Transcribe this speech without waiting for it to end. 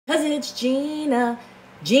'Cause it's Gina,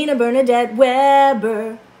 Gina Bernadette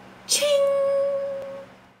Weber. Ching!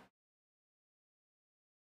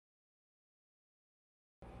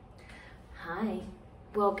 Hi,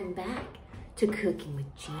 welcome back to Cooking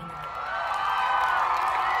with Gina.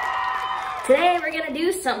 Today we're gonna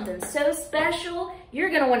do something so special. You're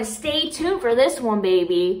gonna wanna stay tuned for this one,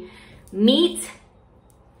 baby. Meat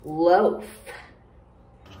loaf.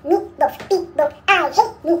 Meatloaf, I hate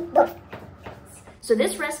meatloaf. So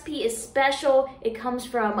this recipe is special. It comes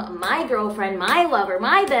from my girlfriend, my lover,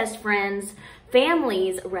 my best friend's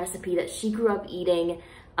family's recipe that she grew up eating.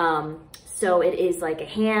 So it is like a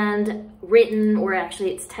handwritten, or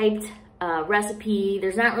actually it's typed recipe.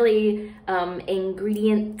 There's not really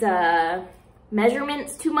ingredient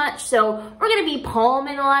measurements too much. So we're gonna be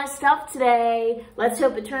palming a lot of stuff today. Let's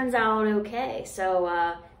hope it turns out okay. So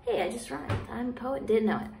hey, I just rhymed. I'm a poet, didn't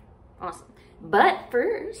know it. Awesome. But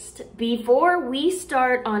first, before we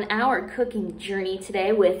start on our cooking journey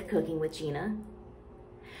today with Cooking with Gina,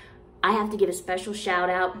 I have to give a special shout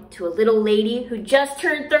out to a little lady who just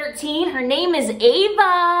turned 13. Her name is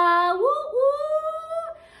Ava. Woo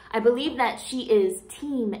woo! I believe that she is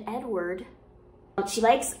Team Edward. She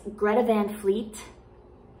likes Greta Van Fleet,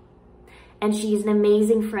 and she's an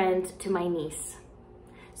amazing friend to my niece.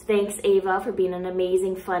 So thanks, Ava, for being an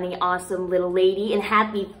amazing, funny, awesome little lady, and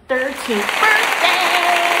happy 13th birthday!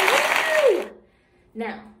 Woo!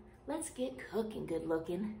 Now, let's get cooking, good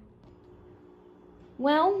looking.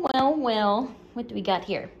 Well, what do we got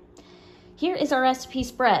here? Here is our recipe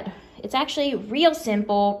spread. It's actually real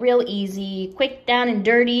simple, real easy, quick down and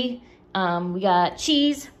dirty. We got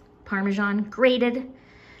cheese, Parmesan grated,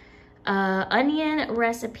 onion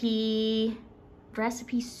recipe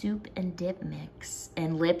soup and dip mix,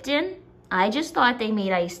 and Lipton. I just thought they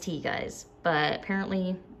made iced tea, guys, but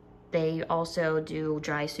apparently they also do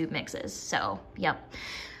dry soup mixes. So, yep.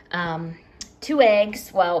 2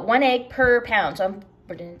 eggs, well, 1 egg per pound. So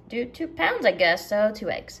we're gonna do 2 pounds, I guess, so 2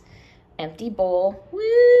 eggs. Empty bowl,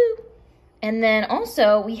 woo! And then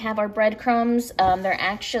also we have our breadcrumbs. They're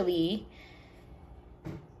actually,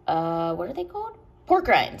 what are they called? Pork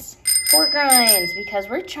rinds. Pork rinds, because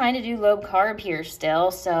we're trying to do low carb here still.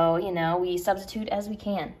 So, you know, we substitute as we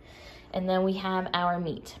can. And then we have our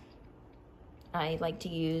meat. I like to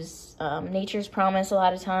use Nature's Promise a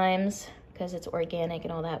lot of times because it's organic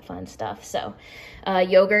and all that fun stuff. So,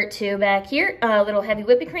 yogurt too back here. A little heavy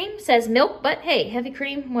whipping cream. Says milk, but hey, heavy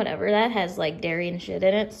cream, whatever. That has like dairy and shit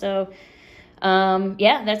in it. So,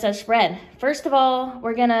 yeah, that's our spread. First of all,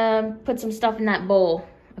 we're gonna put some stuff in that bowl,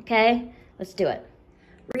 okay? Let's do it.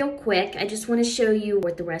 Real quick, I just want to show you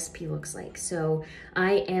what the recipe looks like. So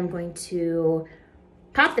I am going to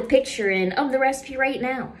pop the picture in of the recipe right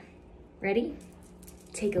now. Ready?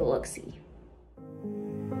 Take a look-see.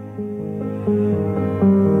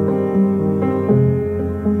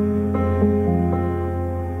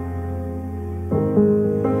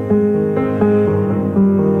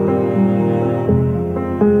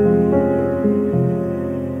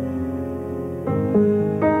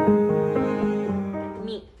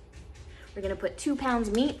 We're gonna put 2 pounds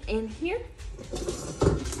meat in here.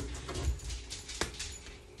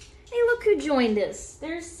 Hey, look who joined us.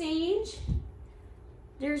 There's Sage.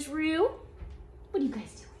 There's Rue. What are you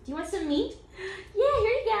guys doing? Do you want some meat? Yeah, here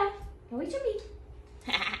you go. Go eat your meat.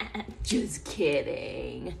 Just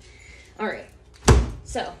kidding. All right,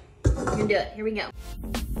 so we're gonna do it. Here we go.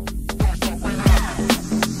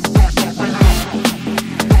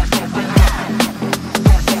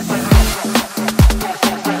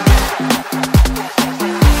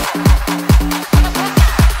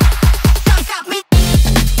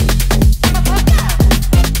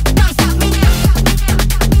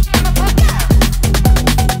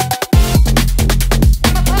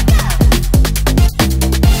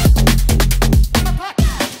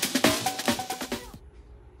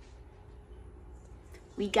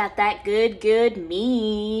 We got that good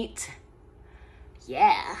meat.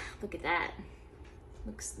 Yeah, look at that.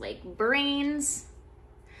 Looks like brains.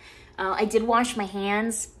 I did wash my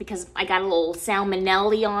hands because I got a little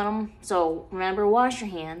salmonella on them. So remember, wash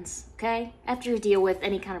your hands, okay? After you deal with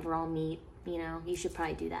any kind of raw meat, you know, you should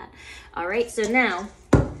probably do that. All right, so now,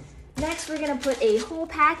 next we're gonna put a whole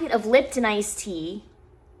packet of Lipton iced tea.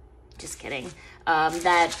 Just kidding.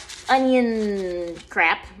 That onion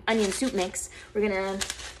soup mix. We're gonna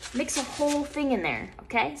mix a whole thing in there,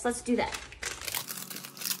 okay? So let's do that.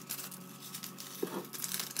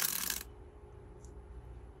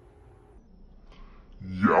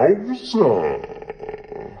 Yowza!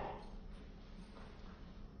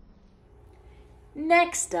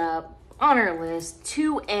 Next up on our list,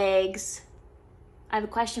 2 eggs. I have a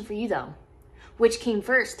question for you though. Which came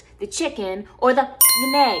first, the chicken or the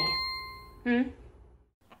egg?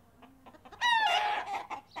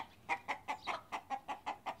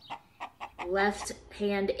 Left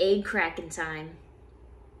hand egg cracking time.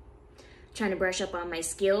 Trying to brush up on my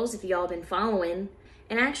skills if y'all been following.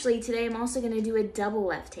 And actually today I'm also gonna do a double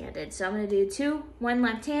left-handed. So I'm gonna do 2, 1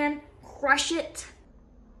 left hand, crush it.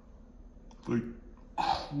 Like,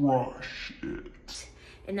 crush it.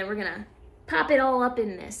 And then we're gonna pop it all up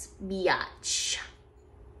in this biatch.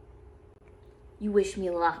 You wish me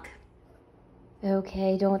luck.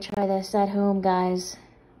 Okay, don't try this at home, guys.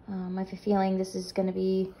 I have a feeling this is gonna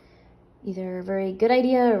be either a very good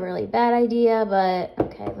idea or a really bad idea, but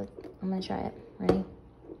okay, I'm gonna try it. Ready?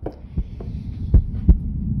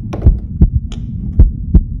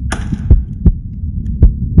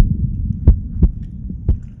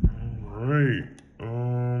 All right.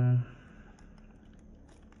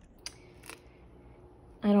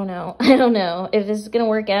 I don't know if this is gonna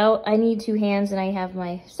work out. I need 2 hands and I have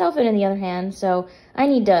my cell phone in the other hand, so I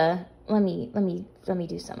need to, let me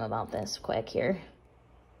do something about this quick here.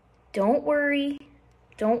 Don't worry.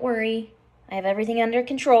 I have everything under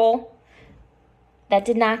control. That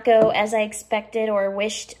did not go as I expected or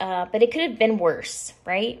wished, but it could have been worse,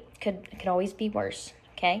 right? It could always be worse,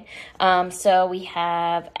 okay? So we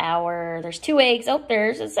have there's 2 eggs. Oh,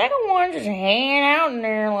 there's a second one just hanging out in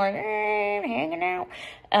there, like, hanging out.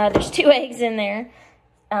 There's 2 eggs in there.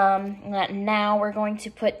 Now we're going to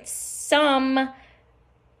put some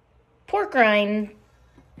pork rind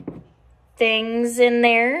things in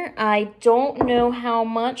there. I don't know how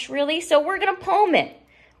much really, so we're gonna palm it,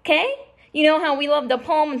 okay? You know how we love to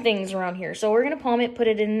palm things around here, so we're gonna palm it, put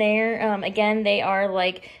it in there. Again, they are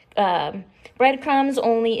like breadcrumbs,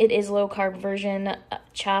 only it is low carb version,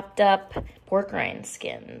 chopped up pork rind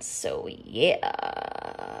skins. So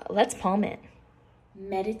yeah, let's palm it.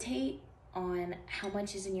 Meditate on how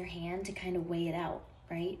much is in your hand to kind of weigh it out,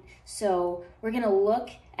 right? So we're gonna look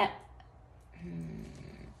at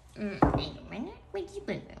we're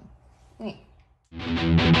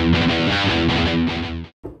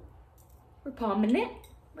palming it.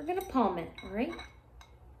 We're gonna palm it, all right?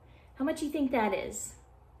 How much do you think that is?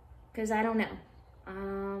 Because I don't know.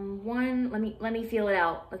 Let me feel it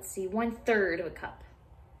out. Let's see, 1/3 of a cup.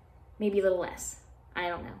 Maybe a little less. I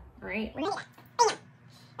don't know, all right? Let's do some more.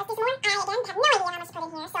 I, again, have no idea how much to put in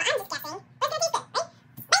here, so I'm just guessing. Let's go taste it,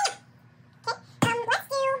 right? Okay, let's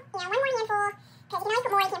do, 1 more handful, because you can always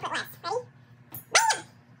put more, you can't put less. Ready?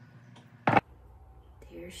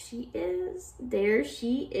 There she is. There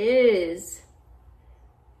she is.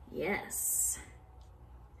 Yes.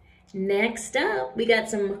 Next up, we got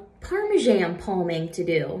some Parmesan palming to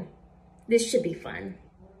do. This should be fun.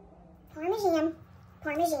 Parmesan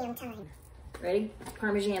time. Ready?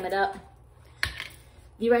 Parmesan it up.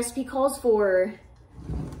 The recipe calls for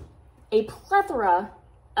a plethora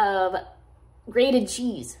of grated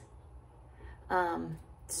cheese.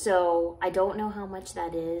 So I don't know how much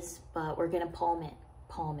that is, but we're gonna palm it.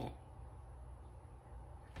 Palm it.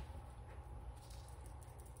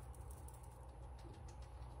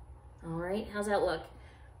 All right, how's that look?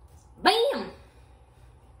 Bam!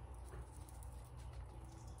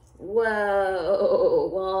 Whoa,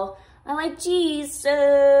 well, I like cheese,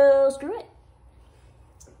 so screw it.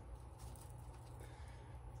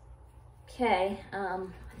 Okay, I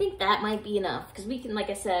think that might be enough because we can, like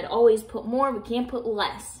I said, always put more, we can't put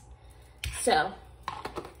less. So,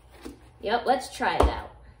 yep, let's try it out.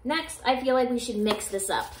 Next, I feel like we should mix this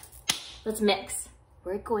up. Let's mix.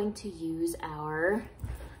 We're going to use our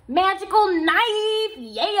magical knife,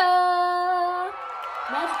 yeah!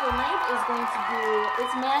 Magical knife is going to do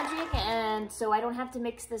its magic, and so I don't have to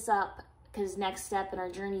mix this up because next step in our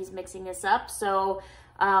journey is mixing this up. So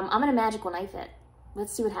I'm gonna magical knife it.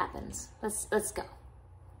 Let's see what happens. Let's go.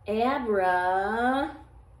 Abra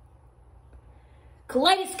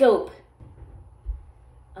kaleidoscope.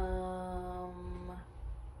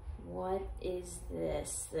 What is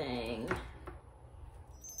this thing?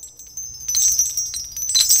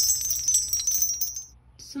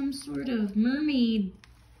 Some sort of mermaid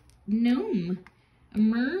gnome. A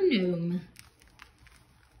mer gnome.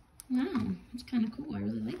 Wow, that's kind of cool. I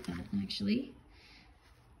really like that, actually.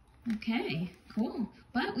 Okay, cool.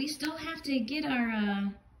 But we still have to get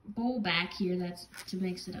our bowl back here that's to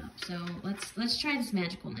mix it up. So let's try this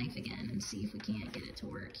magical knife again and see if we can't get it to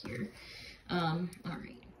work here. All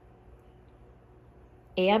right.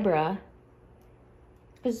 Abra.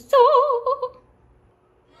 So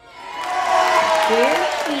there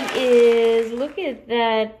she is. Look at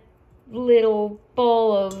that little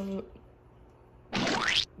ball of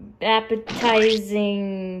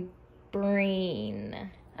appetizing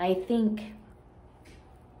brain. I think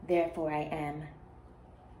therefore I am.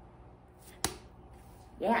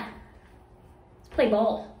 Yeah. Let's play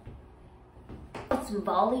ball. Let's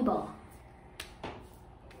volleyball.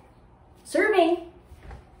 Serving.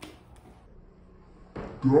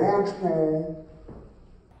 Dodgeball.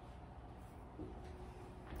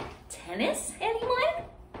 Tennis, anyone?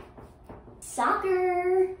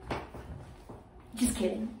 Soccer. Just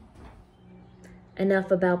kidding.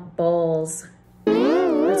 Enough about balls.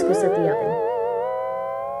 Let's go set the oven.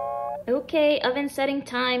 Okay, oven setting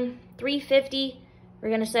time, 350. We're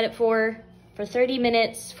gonna set it for 30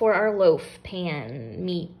 minutes for our loaf pan,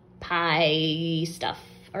 meat, pie stuff,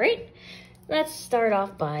 all right? Let's start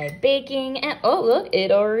off by baking, and oh look,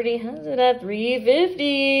 it already has it at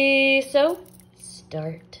 350. So,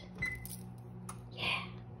 start. Yeah.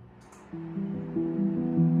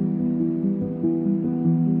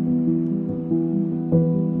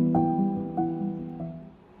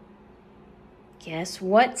 Guess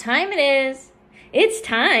what time it is? It's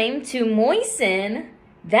time to moisten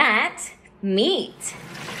that meat.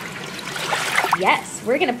 Yes,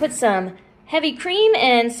 we're gonna put some heavy cream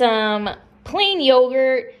and some plain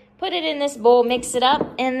yogurt, put it in this bowl, mix it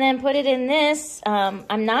up, and then put it in this.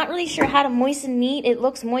 I'm not really sure how to moisten meat. It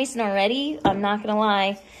looks moisten already, I'm not gonna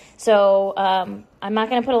lie. So I'm not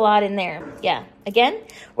gonna put a lot in there. Yeah, again,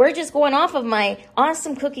 we're just going off of my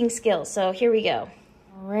awesome cooking skills. So here we go.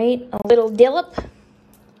 All right, a little dollop.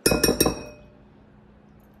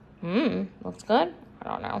 Looks good. I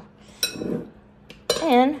don't know.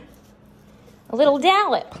 And a little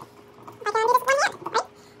dollop.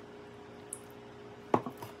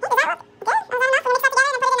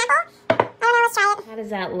 How does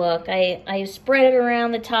that look? I spread it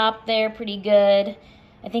around the top there pretty good.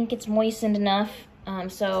 I think it's moistened enough.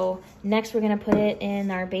 So next we're gonna put it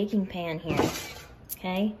in our baking pan here,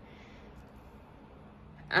 okay?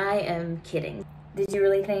 I am kidding. Did you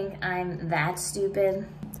really think I'm that stupid?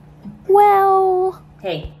 Well,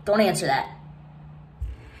 hey, don't answer that.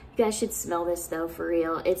 You guys should smell this though, for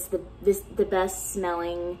real. It's the best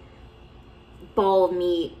smelling ball of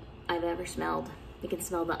meat I've ever smelled. You can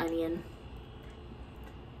smell the onion.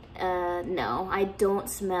 No, I don't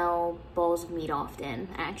smell balls of meat often,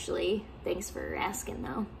 actually. Thanks for asking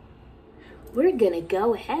though. We're gonna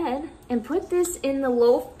go ahead and put this in the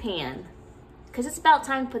loaf pan, because it's about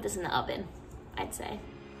time to put this in the oven, I'd say.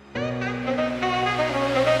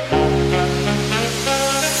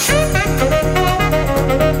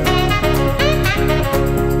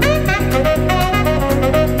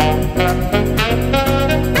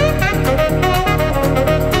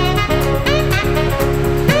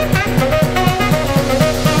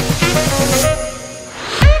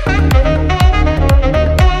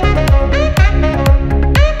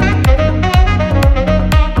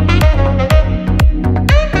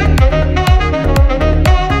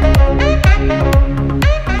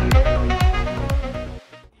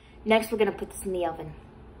 Next, we're gonna put this in the oven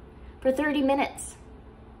for 30 minutes.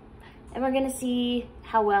 And we're gonna see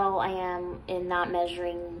how well I am in not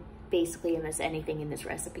measuring basically in this anything in this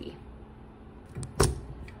recipe.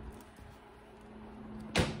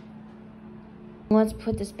 Let's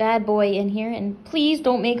put this bad boy in here, and please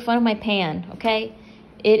don't make fun of my pan, okay?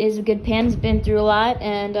 It is a good pan, it's been through a lot,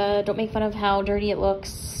 and don't make fun of how dirty it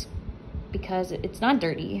looks, because it's not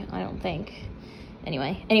dirty, I don't think.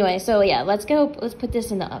 Anyway, so yeah, let's put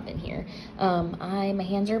this in the oven here. My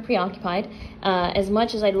hands are preoccupied. As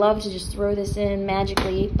much as I'd love to just throw this in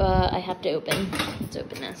magically, but I have to let's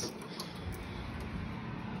open this.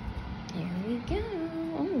 Here we go,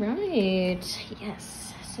 all right,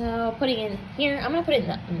 yes. So putting in here, I'm gonna put it in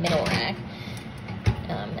the middle rack,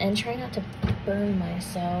 and try not to burn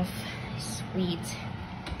myself. Sweet,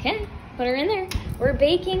 okay. Put her in there. We're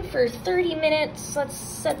baking for 30 minutes. Let's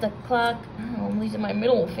set the clock. Oh, I'm losing my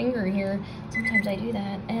middle finger here. Sometimes I do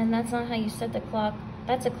that. And that's not how you set the clock.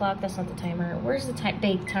 That's a clock, that's not the timer. Where's the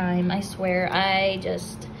bake time? I swear, I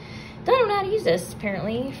just don't know how to use this,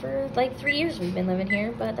 apparently. For like 3 years we've been living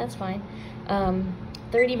here, but that's fine.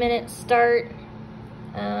 30 minutes start.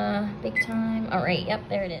 Bake time. All right, yep,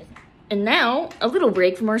 there it is. And now, a little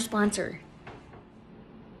break from our sponsor.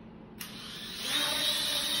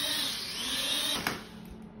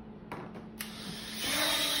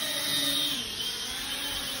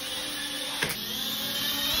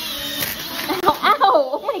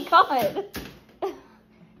 Oh my God.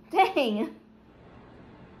 Dang.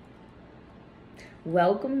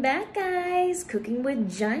 Welcome back, guys. Cooking with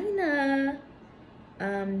Gina.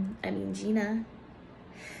 Gina.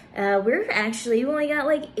 We've only got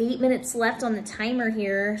like 8 minutes left on the timer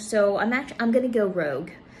here, so I'm gonna go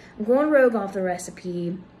rogue. I'm going rogue off the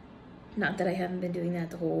recipe. Not that I haven't been doing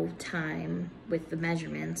that the whole time with the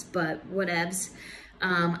measurements, but whatevs.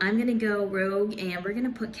 I'm gonna go rogue and we're gonna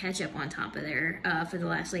put ketchup on top of there for the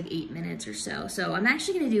last like 8 minutes or so. So I'm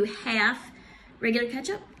actually gonna do half regular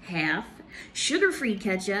ketchup, half sugar-free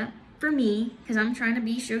ketchup for me, because I'm trying to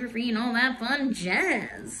be sugar-free and all that fun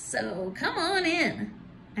jazz. So come on in.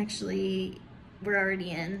 Actually, we're already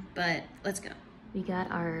in, but let's go. We got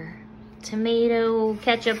our tomato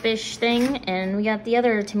ketchup-ish thing, and we got the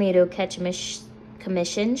other tomato ketchup-ish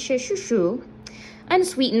commission,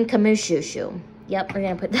 unsweetened commission. Yep, we're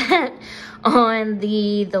gonna put that on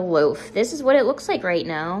the loaf. This is what it looks like right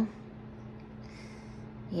now.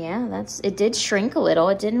 Yeah, it did shrink a little.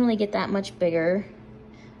 It didn't really get that much bigger.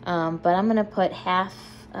 But I'm gonna put half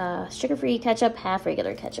sugar-free ketchup, half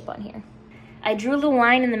regular ketchup on here. I drew a little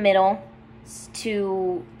line in the middle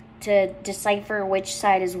to decipher which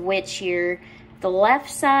side is which here. The left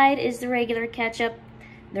side is the regular ketchup.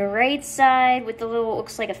 The right side with the little,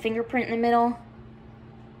 looks like a fingerprint in the middle,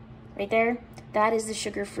 right there, that is the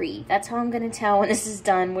sugar-free. That's how I'm gonna tell when this is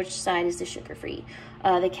done which side is the sugar-free.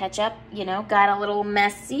 The ketchup, you know, got a little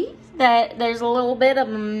messy. There's a little bit of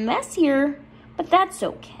a mess here, but that's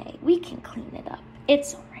okay. We can clean it up.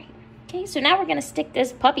 It's all right. Okay, so now we're gonna stick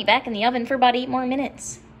this puppy back in the oven for about 8 more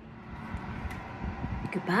minutes.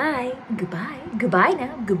 Goodbye, goodbye, goodbye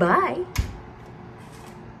now, goodbye.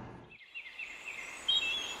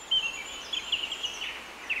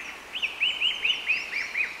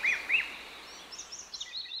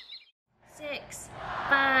 Six,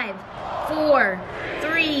 5, 4,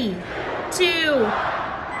 3, 2, 1.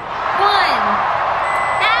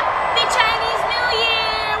 Happy Chinese New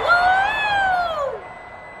Year! Woo!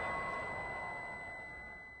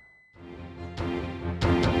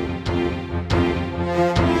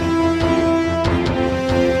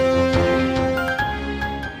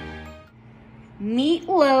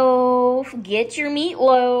 Meatloaf. Get your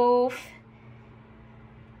meatloaf.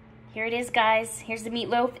 Here it is, guys. Here's the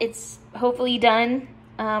meatloaf. It's hopefully done.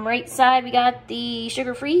 Right side, we got the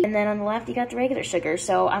sugar-free, and then on the left, you got the regular sugar.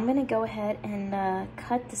 So I'm gonna go ahead and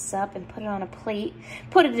cut this up and put it on a plate,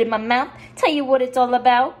 put it in my mouth, tell you what it's all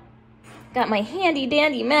about. Got my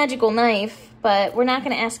handy-dandy magical knife, but we're not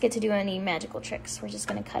gonna ask it to do any magical tricks. We're just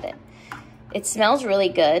gonna cut it. It smells really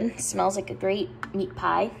good. It smells like a great meat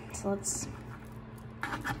pie. So let's,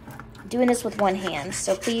 doing this with one hand,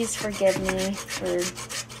 so please forgive me for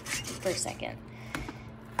a second.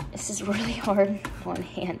 This is really hard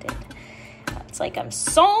one-handed. It's like I'm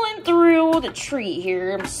sawing through the tree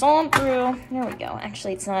here. I'm sawing through. There we go.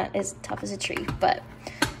 Actually, it's not as tough as a tree, but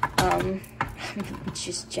I'm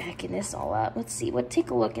just jacking this all up. Let's see. Take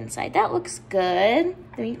a look inside. That looks good.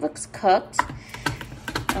 The meat looks cooked.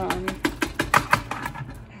 God.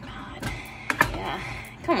 Yeah.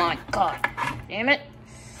 Come on. God. Damn it.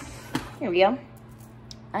 Here we go.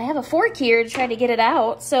 I have a fork here to try to get it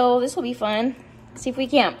out, so this will be fun. See if we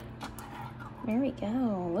can. There we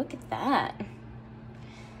go. Look at that.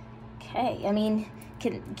 Okay. I mean,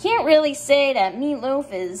 can't really say that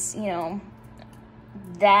meatloaf is, you know,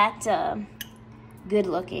 that good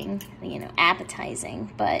looking, you know,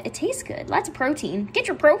 appetizing, but it tastes good. Lots of protein. Get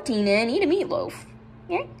your protein in. Eat a meatloaf.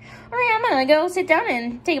 Yeah. All right. I'm gonna go sit down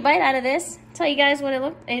and take a bite out of this. Tell you guys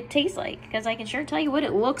what it tastes like, because I can sure tell you what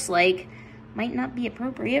it looks like. Might not be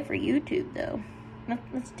appropriate for YouTube though.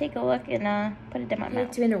 Let's take a look and put it in my mouth. I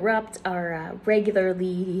hate to interrupt our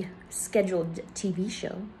regularly scheduled TV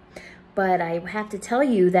show, but I have to tell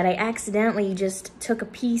you that I accidentally just took a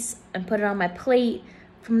piece and put it on my plate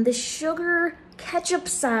from the sugar ketchup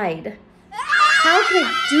side. How could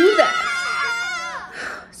I do that?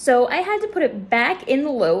 So I had to put it back in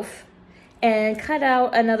the loaf and cut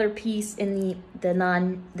out another piece in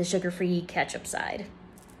the sugar-free ketchup side.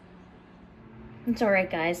 It's all right,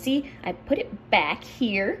 guys. See, I put it back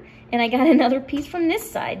here, and I got another piece from this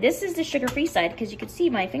side. This is the sugar-free side, because you can see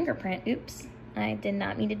my fingerprint. Oops, I did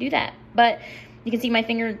not mean to do that. But you can see my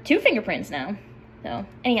two fingerprints now. So,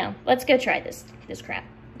 anyhow, let's go try this crap.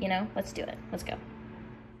 You know, let's do it. Let's go.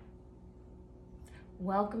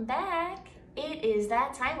 Welcome back. It is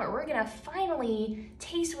that time where we're gonna finally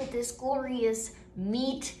taste what this glorious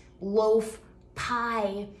meat loaf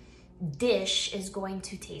pie dish is going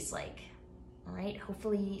to taste like. All right,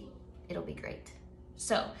 hopefully it'll be great.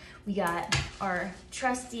 So we got our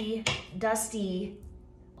trusty, dusty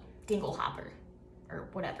dingle hopper or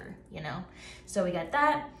whatever, you know. So we got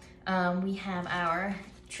that. We have our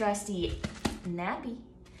trusty nappy,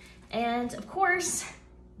 and of course,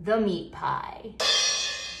 the meat pie.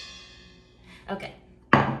 Okay.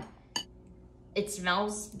 It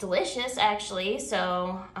smells delicious, actually,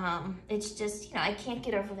 so it's just, you know, I can't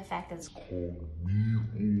get over the fact that it's called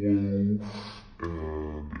meatloaf.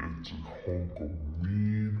 and it's a hunk of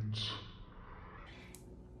meat.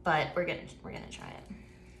 But we're gonna try it.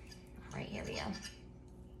 All right, here we go.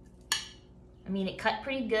 I mean, it cut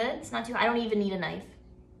pretty good. It's not too, I don't even need a knife,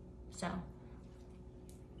 so.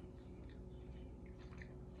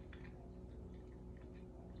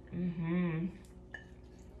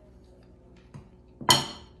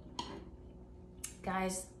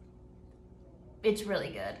 Guys, it's really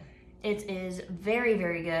good. It is very,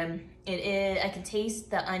 very good. It is, I can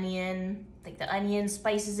taste the onion, like the onion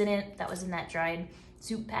spices in it that was in that dried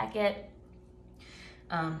soup packet.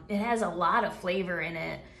 It has a lot of flavor in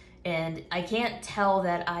it, and I can't tell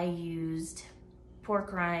that I used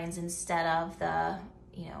pork rinds instead of the,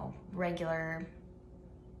 you know, regular,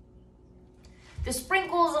 the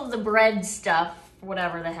sprinkles of the bread stuff,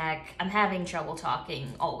 whatever the heck. I'm having trouble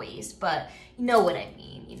talking always, but you know what I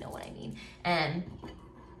mean. You know what I mean. And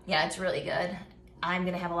yeah, it's really good. I'm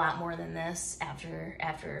gonna have a lot more than this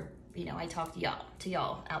after you know I talk to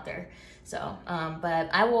y'all out there. So, but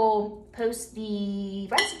I will post the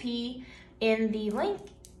recipe in the link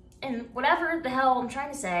and whatever the hell I'm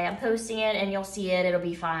trying to say. I'm posting it and you'll see it. It'll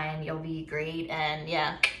be fine. You'll be great. And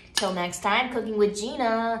yeah, till next time, cooking with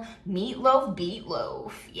Gina, meatloaf, beat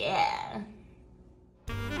loaf. Yeah.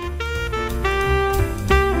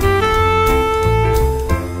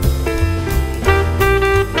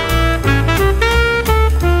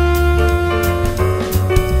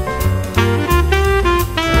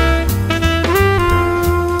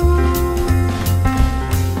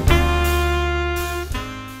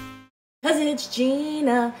 Cause it's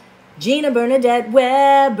Gina Bernadette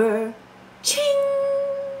Weber. Ching!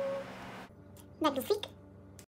 Magnifique.